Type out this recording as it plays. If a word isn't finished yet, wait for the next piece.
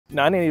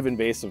Non-native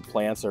invasive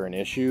plants are an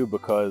issue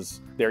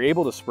because they're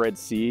able to spread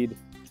seed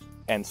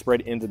and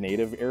spread into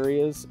native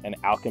areas and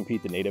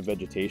outcompete the native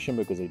vegetation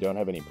because they don't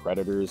have any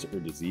predators or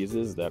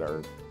diseases that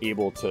are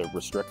able to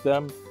restrict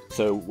them.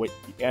 So what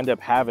you end up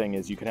having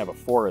is you can have a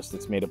forest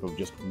that's made up of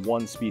just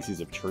one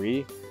species of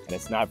tree, and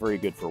it's not very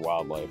good for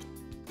wildlife.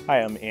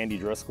 Hi, I'm Andy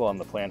Driscoll. I'm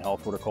the plant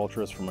health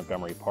horticulturist from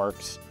Montgomery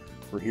Parks.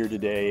 We're here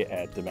today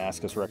at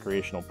Damascus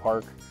Recreational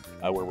Park,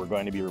 where we're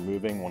going to be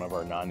removing one of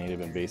our non-native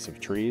invasive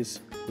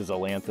trees. This is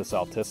Ailanthus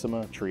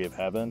altissima, tree of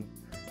heaven.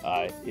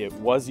 It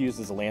was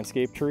used as a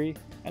landscape tree,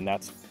 and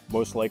that's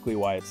most likely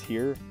why it's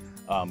here.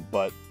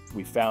 But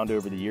we found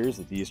over the years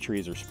that these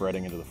trees are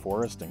spreading into the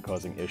forest and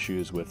causing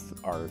issues with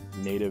our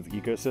native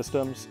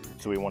ecosystems,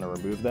 so we want to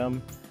remove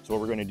them. So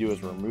what we're going to do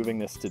is we're removing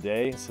this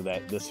today so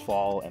that this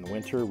fall and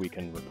winter we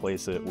can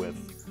replace it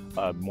with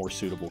a more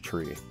suitable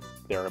tree.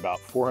 There are about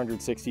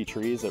 460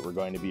 trees that we're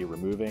going to be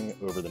removing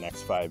over the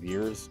next 5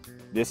 years.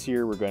 This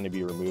year we're going to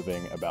be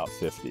removing about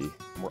 50.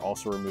 We're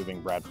also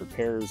removing Bradford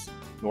pears,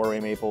 Norway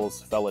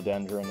maples,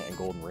 philodendron, and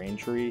golden rain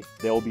tree.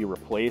 They'll be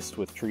replaced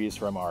with trees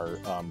from our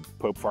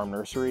Pope Farm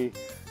nursery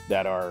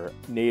that are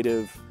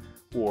native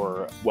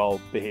or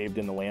well behaved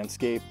in the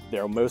landscape.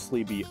 There'll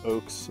mostly be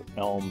oaks,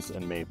 elms,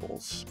 and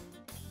maples.